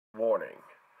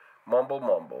Mumble,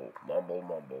 mumble, mumble,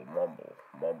 mumble, mumble,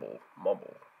 mumble,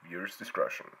 mumble. Viewers'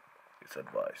 discretion is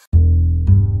advised.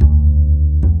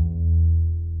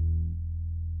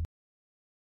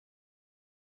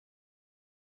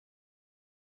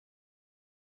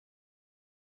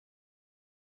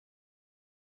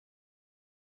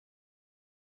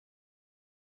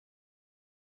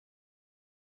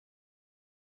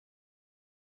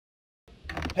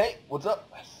 Hey, what's up?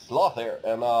 Sloth here,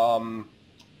 and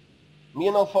me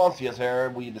and Alphonsius here,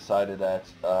 we decided that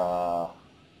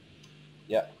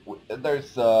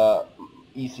there's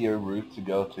easier route to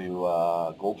go to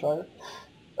Goldshire.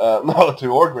 No, to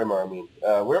Orgrimmar. I mean,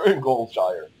 we're in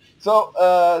Goldshire. So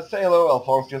say hello,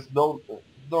 Alphonsius.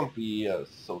 Don't be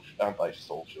so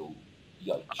antisocial.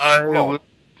 Yikes! I Hold on. will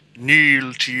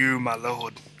kneel to you, my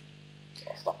lord.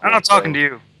 Oh, stop I'm role not talking playing.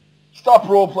 to you. Stop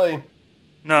role playing.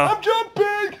 No. I'm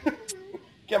jumping.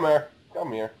 Come here.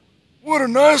 Come here. What a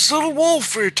nice little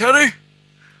wolf here, Teddy.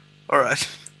 Alright.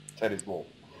 Teddy's wolf.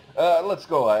 Let's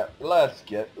go.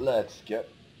 Let's get.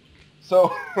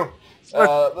 So, Look,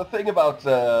 the thing about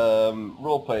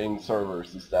role-playing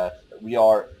servers is that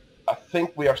I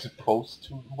think we are supposed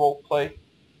to role-play.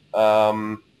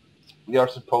 Um, we are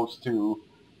supposed to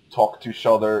talk to each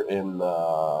other in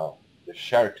the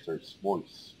character's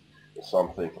voice or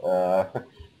something.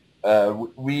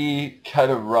 We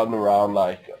kind of run around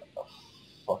like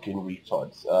fucking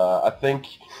retards. I think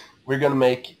we're gonna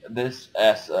make this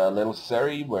as a little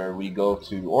series where we go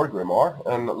to Orgrimmar,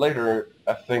 and later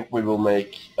I think we will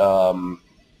make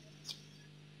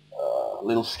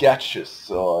little sketches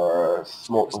or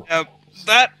small. uh,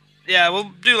 that, yeah,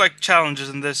 we'll do like challenges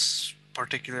in this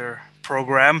particular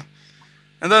program,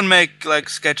 and then make like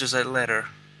sketches at later.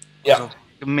 Yeah, So,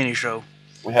 a mini show.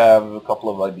 we have a couple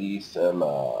of ideas, and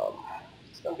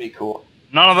it's gonna be cool.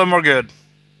 None of them are good.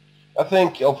 I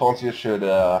think Alphonsius should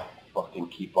fucking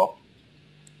keep up.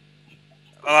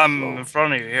 Well, I'm Slow. in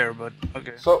front of you here, but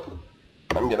okay. So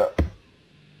I'm gonna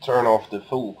turn off the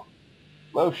full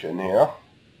motion here.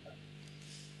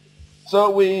 So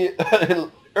we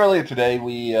earlier today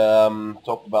we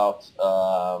talked about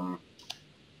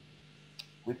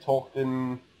we talked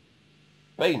in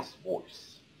Bane's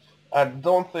voice. I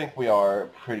don't think we are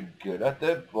pretty good at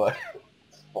it, but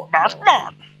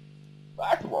Batman!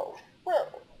 Basketball. Well,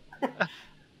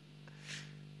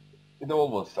 it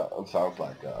almost sounds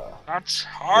like That's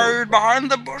little hide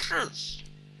behind the bushes.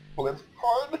 let's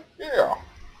hide here.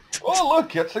 Oh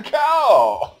look, it's a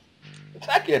cow.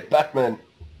 Attack it, Batman.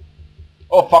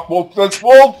 Oh fuck, wolves! That's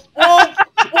wolves! Wolves!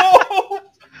 Wolves!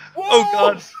 Oh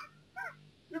god. Wolves!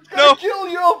 It's gonna No! kill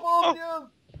you, Oh, Alphonsius!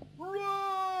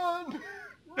 Run!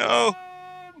 no.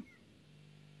 Run!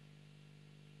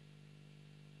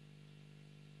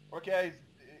 Okay,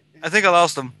 I think I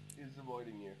lost him. he's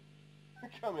avoiding you.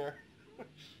 Come here.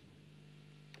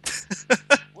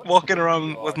 Walking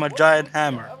around with my giant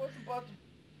hammer. I was about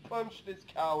to punch this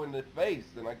cow in the face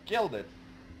and I killed it.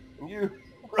 And you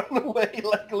run away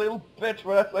like a little bitch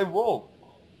when I say wolf.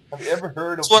 Have you ever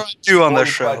heard of That's what I do on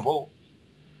this glorified show. wolf?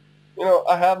 You know,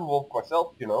 I have a wolf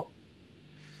myself, you know.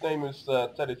 His name is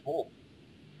Teddy's Wolf.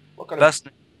 What kind of... Best.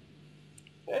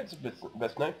 Yeah, it's a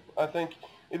best name. I think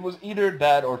it was either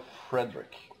that or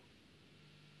Frederick.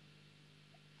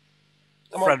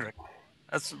 Come on. Frederick.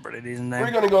 That's a pretty decent name.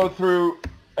 We're gonna go through...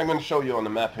 I'm gonna show you on the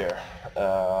map here.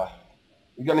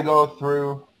 We're gonna go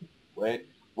through... Wait.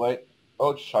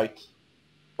 Oh, shite.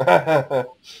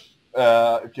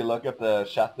 If you look at the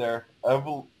chat there,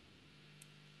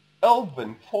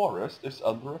 Elven Forest is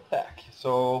under attack.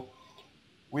 So,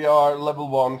 we are level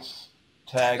 1s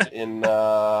tagged in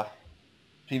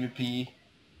PvP,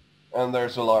 and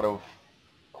there's a lot of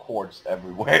hordes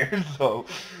everywhere, so...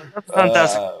 That's a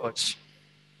fantastic choice.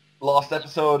 Last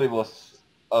episode, it was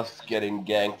us getting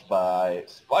ganked by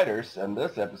spiders, and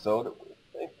this episode,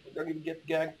 I think we're gonna get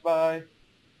ganked by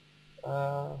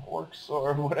orcs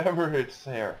or whatever it's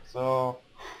here. So,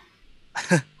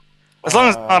 As long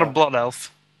as it's not a blood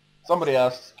elf. somebody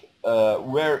asked,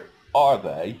 where are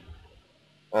they?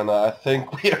 And I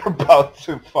think we are about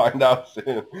to find out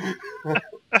soon.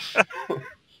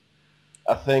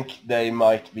 I think they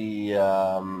might be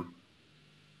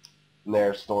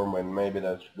near Stormwind. Maybe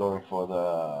they're going for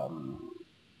the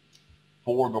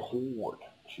Horde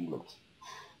achievement.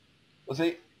 Let's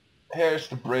see. Here's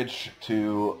the bridge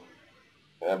to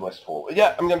Westfall.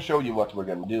 Yeah, I'm gonna show you what we're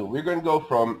gonna do. We're gonna go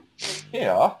from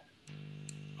here,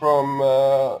 from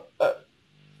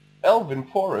Elven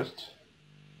Forest,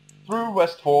 through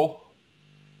Westfall,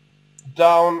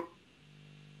 down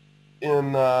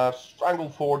in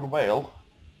Stranglethorn Vale,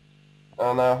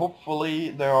 and hopefully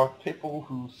there are people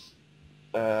who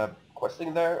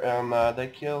questing there, and they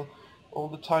kill all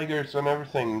the tigers and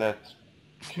everything that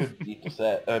could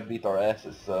beat our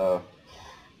asses.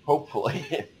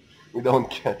 Hopefully, we don't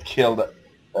get killed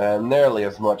nearly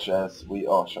as much as we.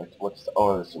 Oh shit!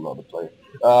 there's another player.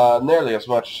 Nearly as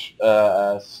much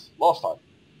as last time.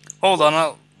 Hold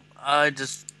on,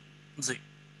 let's see.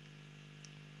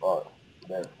 Oh,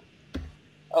 there.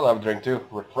 I'll have a drink too.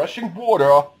 Refreshing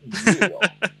water. Yeah.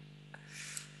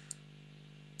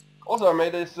 Also, I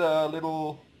made this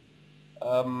little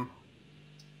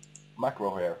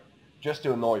macro here just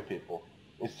to annoy people.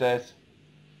 It says,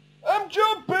 "I'm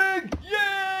jumping!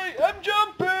 Yay! I'm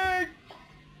jumping!"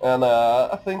 And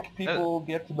I think people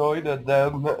get annoyed, and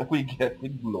then we get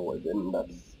ignored, and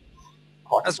that's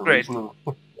part That's of the great. reason.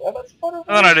 Yeah, that's part of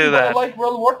the I'm gonna do reason why I that. like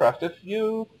World of Warcraft. If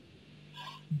you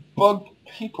bug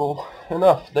people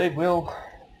enough, they will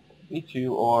beat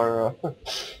you or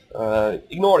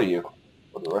ignore you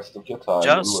for the rest of your time.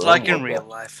 Just like in real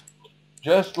life.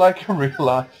 Just like in real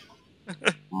life,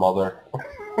 mother.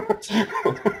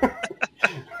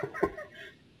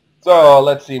 So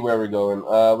let's see where we're going.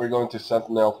 We're going to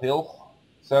Sentinel Hill.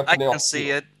 I can see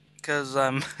it because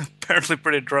I'm apparently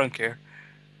pretty drunk here.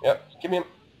 Yep, give me a...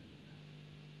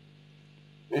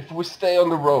 If we stay on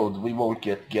the road, we won't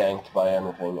get ganked by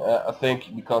anything. I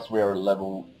think because we are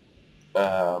level...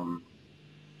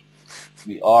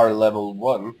 we are level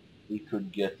 1, we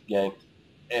could get ganked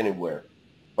anywhere.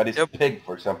 But it's Pig,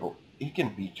 for example. He can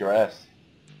beat your ass.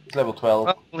 He's level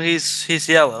 12. Well, he's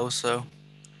yellow, so...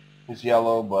 He's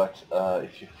yellow, but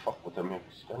if you fuck with him,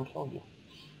 he's gonna kill you.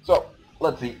 So,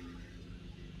 let's see.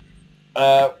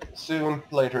 Soon,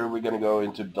 later, we're gonna go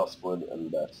into Duskwood,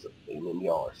 and that's a pain in the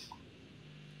arse.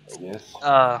 I guess.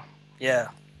 Yeah.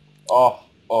 Oh,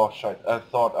 shit. I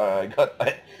thought I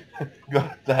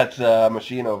got that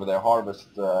machine over there, Harvest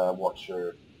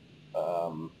Watcher,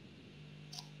 aggro.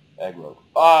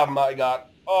 Oh my god.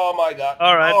 Oh my god.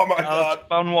 Alright, oh my god.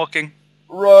 I'm walking.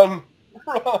 Run!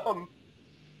 Run!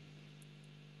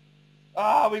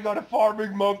 We got a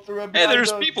farming monster. Hey,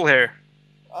 there's people here.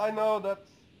 I know, that's...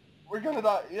 We're gonna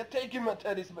die. Yeah, take him at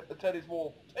Teddy's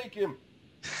wall. Take him.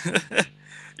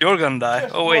 You're gonna die.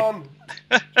 Just oh, wait. run.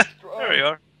 Just run. There you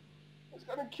are. It's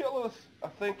gonna kill us. I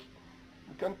think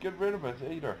we can't get rid of it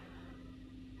either.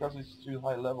 Because it's too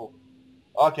high level.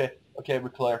 Okay, we're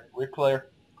clear. We're clear.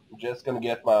 I'm just gonna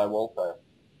get my wall fire.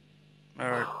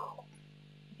 Alright.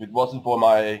 If it wasn't for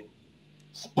my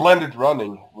splendid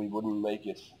running, we wouldn't make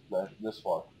it this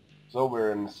far. So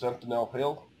we're in Sentinel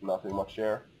Hill. Nothing much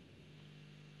here.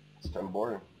 It's kind of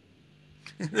boring.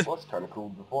 It was kind of cool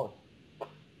before.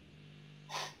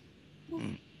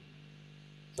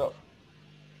 So,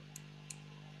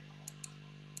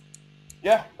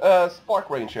 yeah, Spark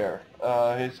Range here.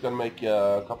 He's gonna make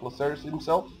a couple of series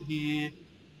himself. He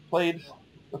played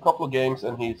a couple of games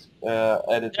and he's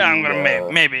editing. Yeah, I'm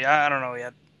gonna maybe. I don't know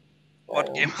yet.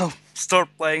 What game I'll start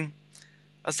playing?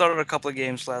 I started a couple of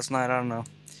games last night. I don't know.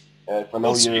 If I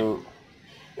know you,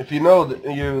 if you know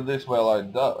you this well,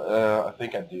 I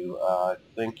think I do. I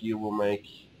think you will make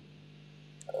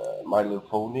My Little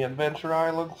Pony Adventure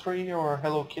Island 3 or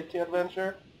Hello Kitty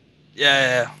Adventure.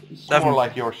 Yeah. It's Definitely. more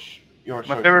like your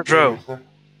my favorite show.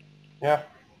 Yeah.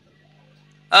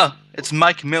 Oh, it's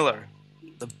Mike Miller,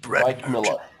 the bread Mike merchant.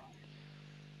 Miller.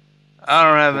 I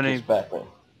don't have any. It's Batman.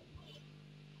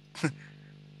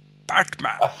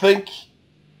 Batman. I think,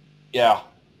 yeah,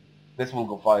 this will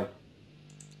go fine.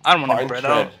 I don't want any bread.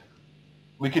 Thread.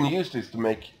 We can use this to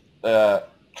make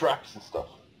traps and stuff.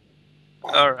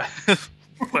 Alright.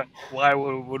 Why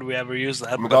would we ever use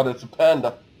that? Oh my god, it's a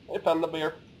panda. Hey, panda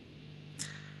bear.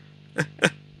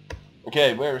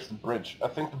 Okay, where is the bridge? I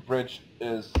think the bridge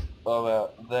is over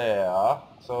there,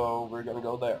 so we're gonna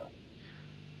go there.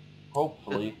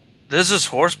 Hopefully. This is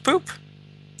horse poop?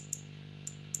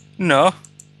 No.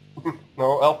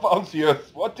 No,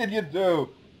 Alphonsius, what did you do?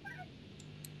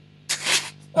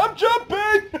 I'm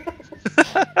jumping!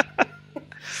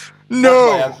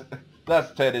 No!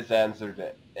 That's Teddy's answer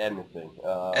to anything.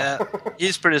 Yeah,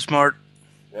 he's pretty smart.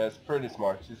 Yeah, it's pretty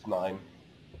smart. He's 9.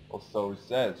 Or so he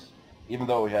says. Even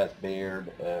though he has beard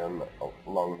and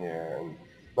long hair. And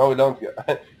no, he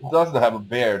doesn't have a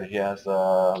beard. He has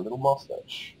a little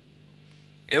mustache.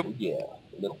 Yep. Yeah,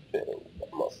 a little bit of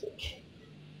mustache.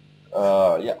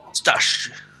 Yeah. Stash.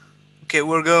 Okay,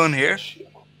 we're going here.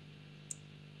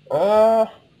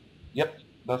 Yep,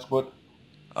 that's good.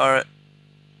 Alright.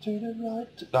 To the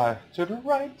right, to the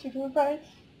right, to the right,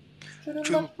 to the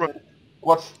left. Right.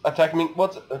 What's attacking me?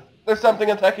 There's something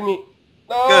attacking me.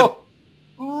 No!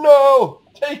 Good. No!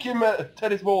 Take him,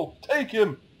 Teddy's ball. Take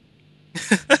him.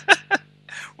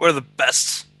 We're the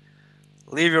best.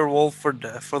 Leave your wolf for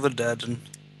the dead and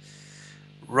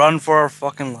run for our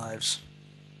fucking lives.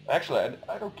 Actually,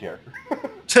 I don't care.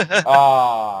 He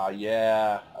Ah,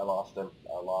 yeah, I lost him.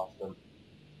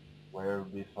 We'll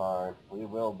be fine. We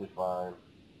will be fine.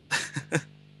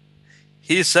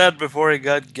 said before he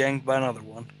got ganked by another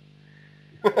one.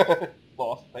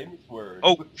 Lost famous words.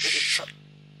 Oh, shit.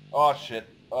 Oh shit.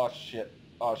 Oh shit.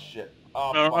 Oh shit.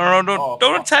 Oh No, fuck. no, no, Oh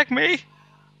don't fuck. attack me.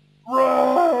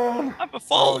 Run! I'm a No,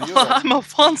 fall. you run. I'm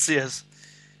Alphonsius.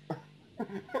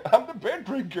 I'm the bear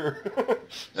drinker.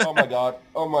 Oh my god.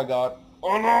 Oh my god.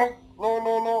 Oh no. No,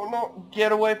 no, no, no.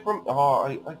 Get away from... Oh,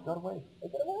 I got away. I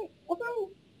got away. Oh no.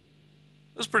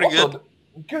 It was pretty Also, good.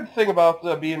 the good thing about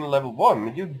being level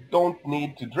 1, you don't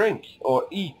need to drink or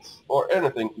eat or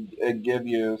anything to give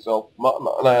yourself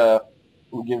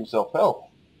give yourself health.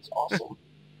 It's awesome.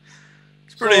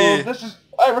 It's So pretty. this is...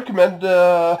 I recommend It's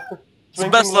the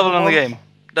drinking best level level in the 1s. game,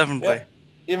 definitely. Yeah.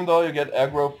 Even though you get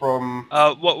aggro from...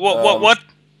 What?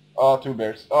 two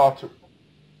bears.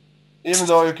 Even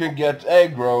though you can get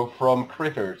aggro from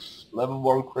critters, level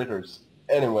 1 critters,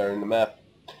 anywhere in the map.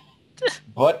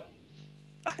 But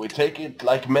we take it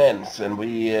like men's and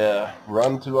we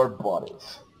run to our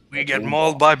bodies. We Like get little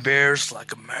mauled by dogs. bears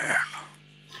like a man.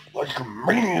 Like a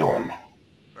man.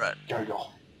 Right. There we go.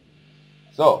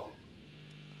 So,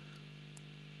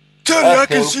 Tell I you I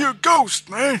can think... see a ghost,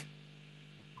 man.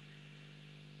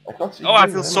 I can't see Oh, I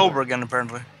you feel anyway. sober again,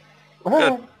 apparently.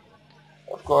 Good.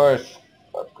 Of course.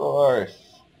 Of course.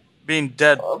 Being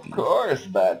dead. Of course,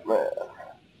 Batman.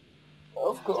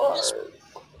 Of course.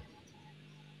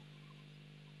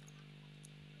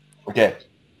 Okay.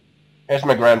 Here's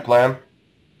my grand plan.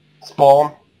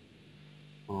 Spawn.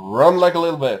 Run like a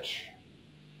little bitch.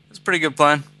 It's a pretty good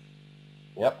plan.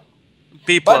 Yep.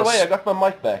 B+. By the way, I got my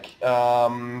mic back.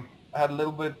 I had a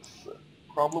little bit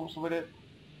problems with it.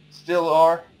 Still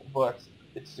are, but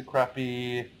it's the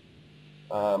crappy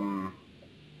Bluetooth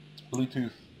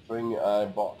thing I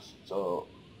bought. So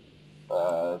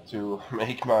to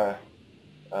make my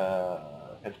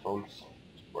headphones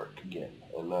work again,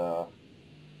 and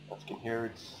as you can hear,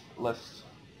 it's less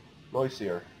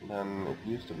noisier than it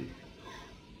used to be.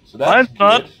 So that's Mine's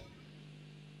not. good.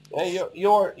 Yeah,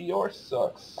 yours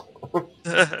sucks.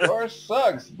 Yours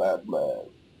sucks, Batman.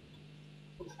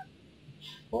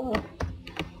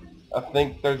 I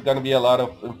think there's gonna be a lot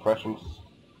of impressions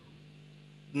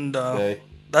No. today.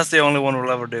 That's the only one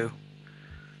we'll ever do.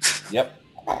 Yep.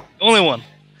 Only one.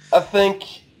 I think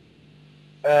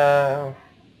it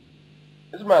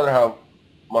doesn't matter how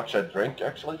much I drink.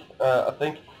 Actually, I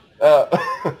think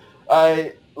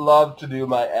I love to do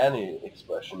my Annie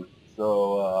expression.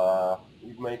 So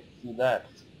you might see that.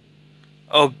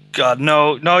 Oh god,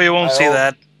 no, you won't see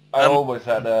that. I always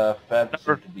had a fantasy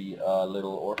Never. to be a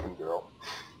little orphan girl.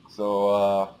 So,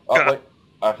 oh God. wait,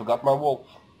 I forgot my wolf.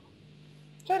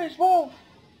 Teddy's wolf!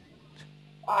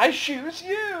 I choose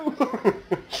you!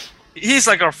 He's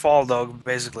like our fall dog,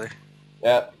 basically.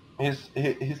 Yeah, he's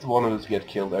the one who's get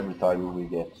killed every time we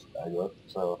get aggro,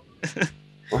 so...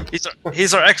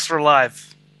 he's our extra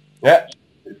life. Yeah,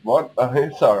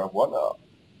 it's our one-up.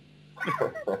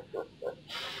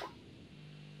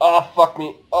 Oh, fuck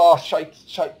me. Oh, shite.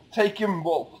 Take him,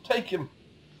 wolf. Take him.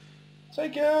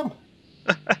 Take him.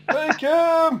 Take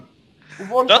him.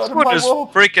 That one is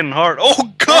wolf. freaking hard.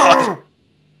 Oh god!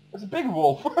 It's a big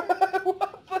wolf.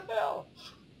 What the hell?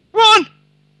 Run!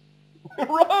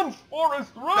 Run,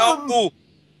 Forrest, run! No!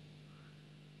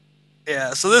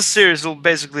 Yeah, so this series will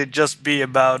basically just be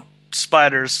about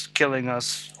spiders killing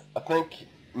us. I think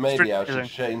maybe I should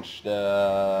change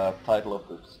the title of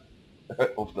this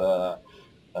of the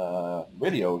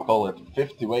video and call it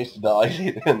 50 Ways to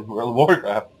Die in World of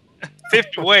Warcraft.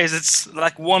 50 ways, it's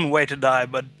like one way to die,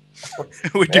 but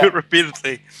we do it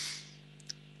repeatedly.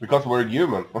 Because we're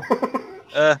human.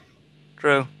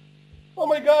 True. Oh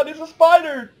my god, it's a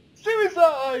spider!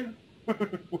 Suicide!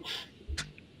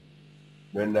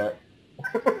 Been there.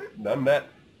 Done that.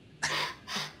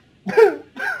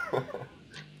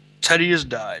 Teddy has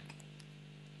died.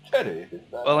 Teddy.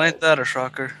 Well, ain't that a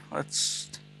shocker? Let's...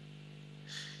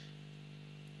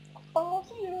 Oh,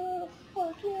 yeah.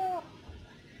 Fuck yeah.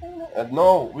 And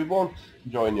no, we won't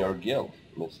join your guild,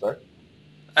 mister.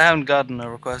 I haven't gotten a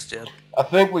request yet. I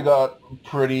think we got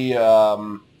pretty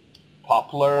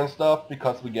popular and stuff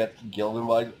because we get guild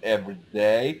invites every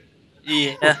day.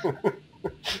 Yeah.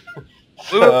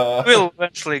 We'll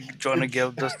eventually join a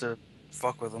guild just to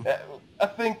fuck with them. I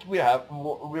think we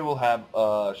will have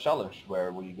a challenge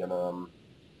where we're gonna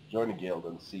join a guild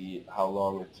and see how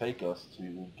long it take us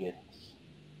to get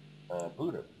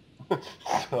booted.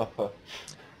 So,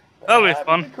 That'll be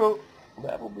fun. Cool.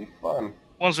 That'll be fun.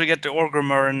 once we get to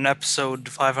Orgrimmar in episode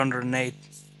 508.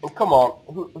 And come on,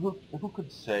 who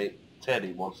could say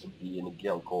Teddy wants to be in a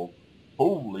guild called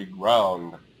Holy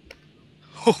Ground?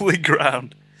 Holy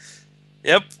ground.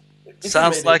 Yep. If you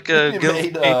Sounds made like a if you guild.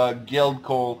 made a guild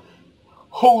called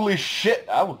Holy Shit,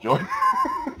 I will join.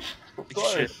 Of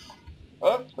course. Shit.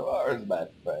 Of course, my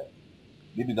friend.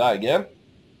 Did you die again?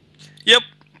 Yep.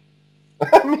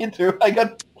 Me too. I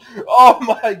got... Oh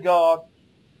my god.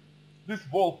 This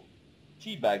wolf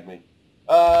teabagged me.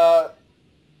 I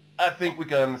think we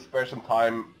can spare some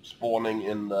time spawning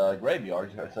in the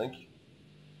graveyard, I think.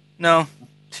 No.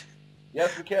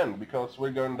 Yes, we can, because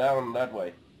we're going down that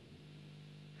way.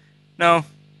 No.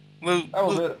 I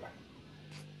will do it.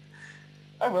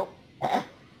 I will.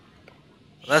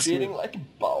 That's Shitting like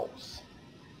balls.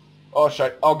 Oh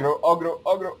shit.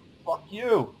 Aggro. Fuck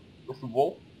you, Mr.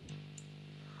 Wolf.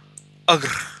 Ugh.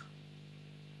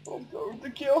 He's going to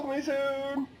kill me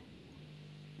soon.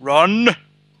 Run.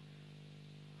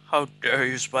 How dare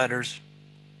you, spiders.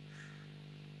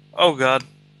 Oh god.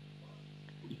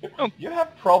 You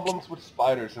have problems with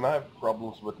spiders, and I have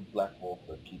problems with the black wolf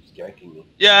that keeps ganking me.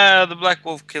 Yeah, the black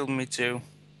wolf killed me too.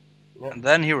 Yeah. And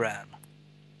then he ran.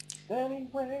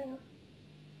 Anywhere,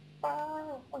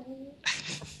 far away.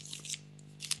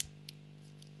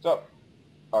 So,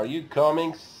 are you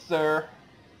coming, sir?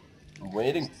 I'm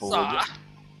waiting for you.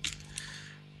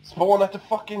 Spawn at the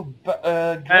fucking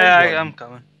graveyard. Yeah, I'm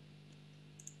coming.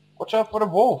 Watch out for the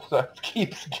wolf that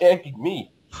keeps ganking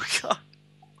me. Oh god.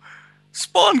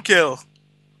 Spawn kill.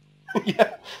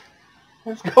 Yeah,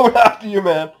 it's going after you,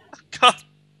 man. God.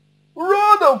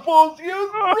 Run,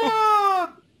 Alphonsius,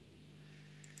 run!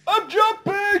 I'm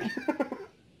jumping!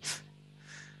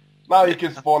 Now you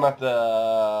can spawn at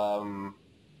the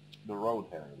road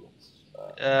here.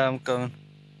 Yeah, I'm coming.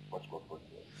 Much more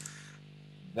quickly.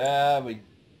 There we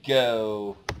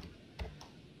go.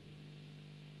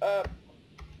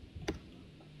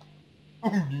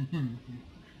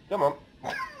 Come on.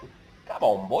 Come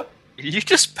on, boy. Did you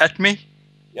just pet me?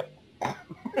 Yep.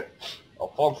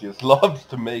 Alphonsius loves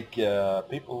to make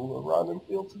people run and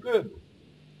feel so good.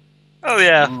 Oh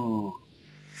yeah. Ooh.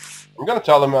 I'm gonna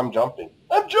tell him I'm jumping.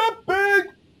 I'm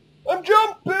jumping! I'm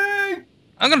jumping!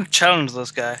 I'm gonna challenge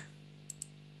this guy.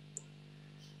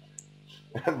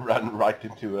 And run right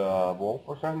into a wolf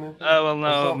or something? Well,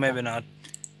 no, maybe not.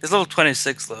 He's level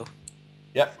 26 though.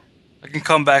 Yep. I can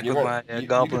come back You're with right. my You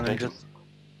goblin can and take just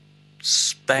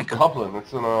spank The him. goblin,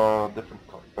 it's in a different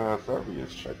server you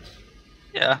checked.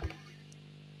 Yeah.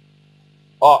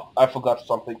 Oh, I forgot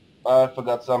something.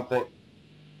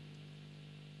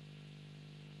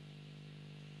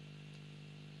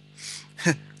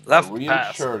 Left really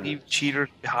pass. sure Leave cheaters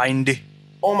behind.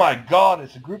 Oh my god,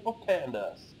 it's a group of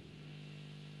pandas.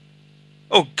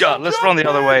 Oh god, let's run the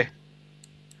other way.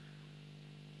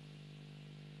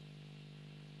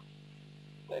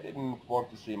 They didn't want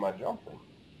to see my jumping.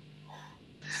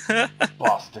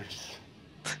 Bastards.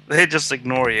 They just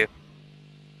ignore you.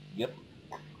 Yep.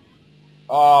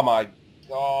 Oh my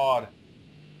god.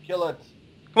 Kill it.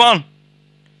 Come on.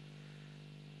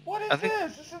 What is I think-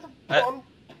 this? This is a fun...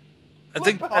 I Look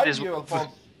think that behind is. you,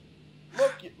 Alphonse.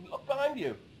 Look behind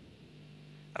you.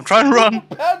 I'm trying to run.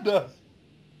 Look at pandas.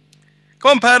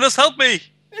 Come on, pandas, help me.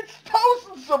 It's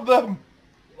thousands of them.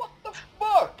 What the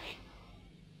fuck?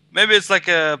 Maybe it's like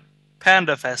a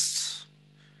panda fest.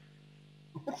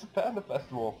 It's a panda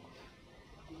festival.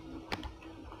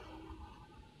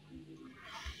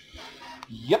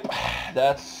 Yep,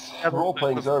 that's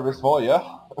role-playing service for you.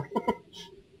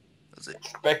 That's it.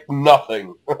 Expect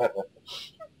nothing.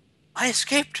 I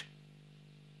escaped.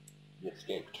 You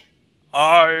escaped.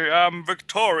 I am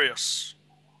victorious.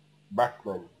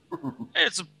 Batman.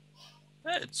 It's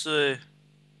a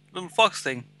little fox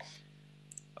thing.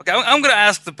 Okay, I'm gonna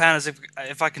ask the pandas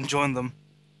if I can join them.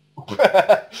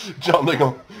 Join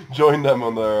them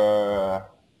on their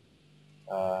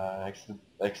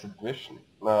exhibition.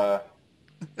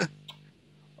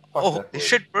 Oh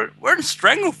shit, we're in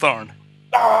Stranglethorn.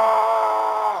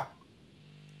 Ah!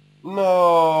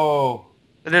 No!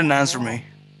 They didn't answer me.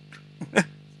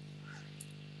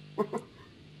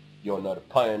 You're not a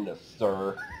panda,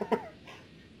 sir.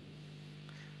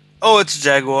 Oh, it's a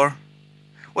jaguar.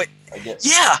 Wait, I guess.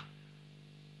 yeah!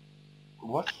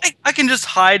 What? I can just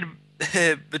hide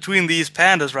between these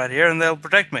pandas right here and they'll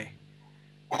protect me.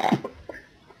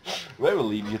 They will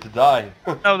leave you to die.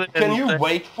 No, they Can didn't. you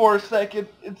wait for a second?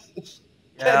 It's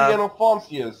Yeah. Teddy and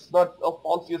Alphonsius, not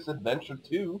Alphonsius Adventure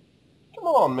 2. Come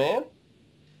on, man.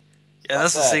 Yeah,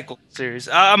 that's the that. sequel series.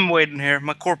 I'm waiting here.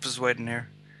 My corpse is waiting here.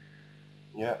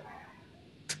 Yeah.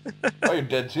 Oh, you're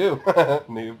dead too.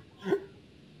 Noob.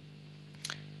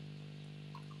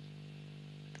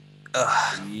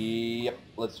 Yep.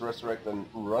 Let's resurrect and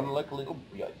run like a little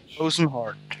bitch. Frozen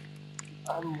heart.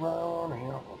 I'm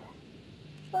running.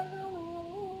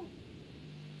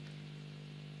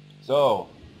 So,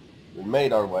 we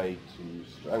made our way to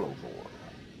Stranglethorn.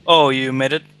 Oh, you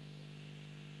made it?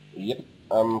 Yep.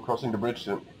 I'm crossing the bridge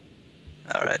soon.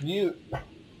 Alright. If you...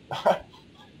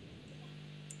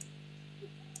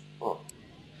 oh.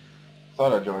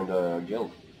 Thought I joined a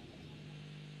guild.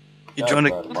 You That's joined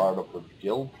not a... part of the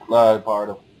guild. Not part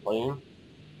of playing.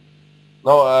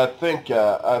 No, I think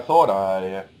I thought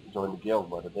I joined the guild,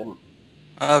 but I didn't.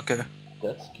 Okay.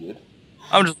 That's good.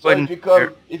 I'm just So waiting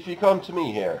here. if you come to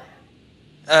me here,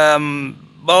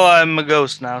 Well, I'm a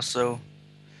ghost now, so...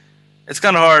 It's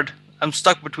kind of hard. I'm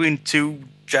stuck between two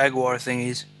jaguar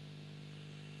thingies.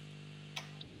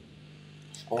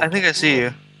 I think I see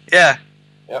you. Yeah.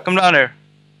 Yep. Come down here.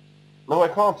 No, I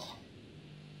can't.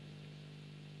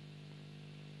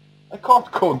 I can't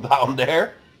go down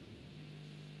there.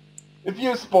 If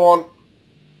you spawn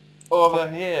over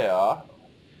here, Alright,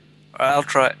 I'll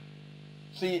try.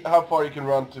 see how far you can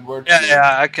run towards Yeah, me.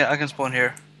 yeah, I can spawn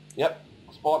here. Yep,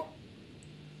 spawn.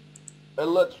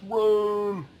 And let's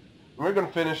run. We're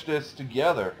gonna finish this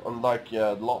together, unlike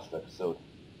the last episode.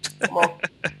 Come on.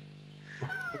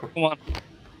 Come on.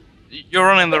 You're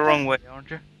running the wrong way,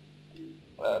 aren't you?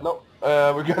 No,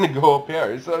 we're gonna go up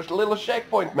here. It's a little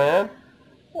checkpoint, man.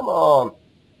 Come on.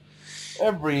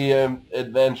 Every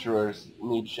adventurers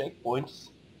need checkpoints.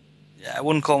 Yeah, I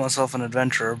wouldn't call myself an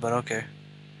adventurer, but okay.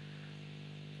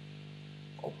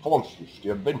 Alphonsius, the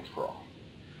adventurer.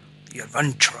 The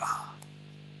adventurer.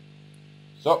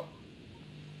 So,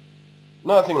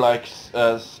 nothing like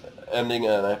us ending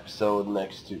an episode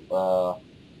next to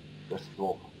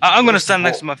Dwarf. I'm gonna stand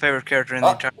next to my favorite character in the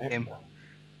entire game.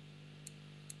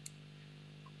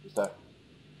 Who's that?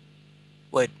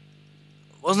 Wait,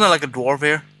 wasn't there like a dwarf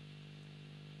here?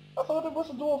 I thought it was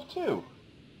a dwarf too.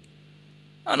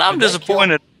 Oh, now I'm Did they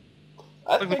disappointed.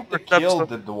 I Look think at they the first killed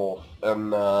the dwarf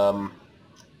and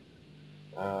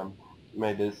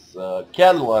made this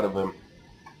candle out of him.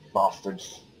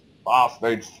 Bastards.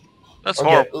 Bastards. That's Okay,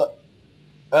 horrible.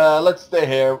 let's stay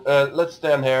here. Let's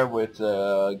stand here with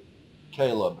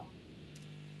Caleb.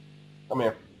 Come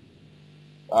here.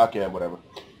 Okay, whatever.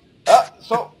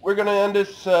 So we're gonna end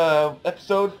this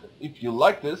episode. If you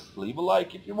like this, leave a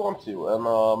like if you want to, and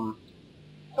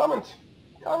comment.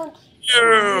 Yeah.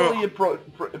 I really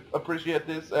appreciate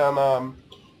this, and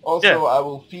also Yeah. I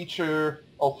will feature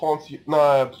Alphonsius.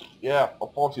 No, yeah,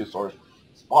 Alphonsius or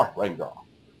Spark Ranger.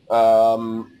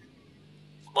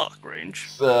 Block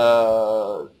range.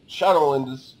 Channel in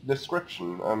this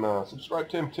description, and subscribe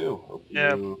to him too. If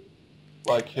Yeah. you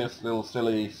like his little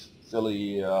silly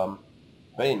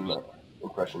Bane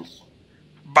impressions.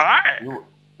 Bye.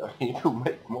 You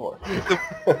make more.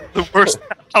 The worst.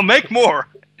 I'll make more.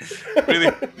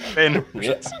 Really, Bane.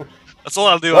 Yeah. That's all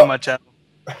I'll do on my channel.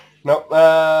 No,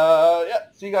 yeah,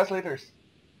 see you guys later.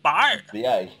 Bye.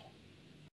 Bye.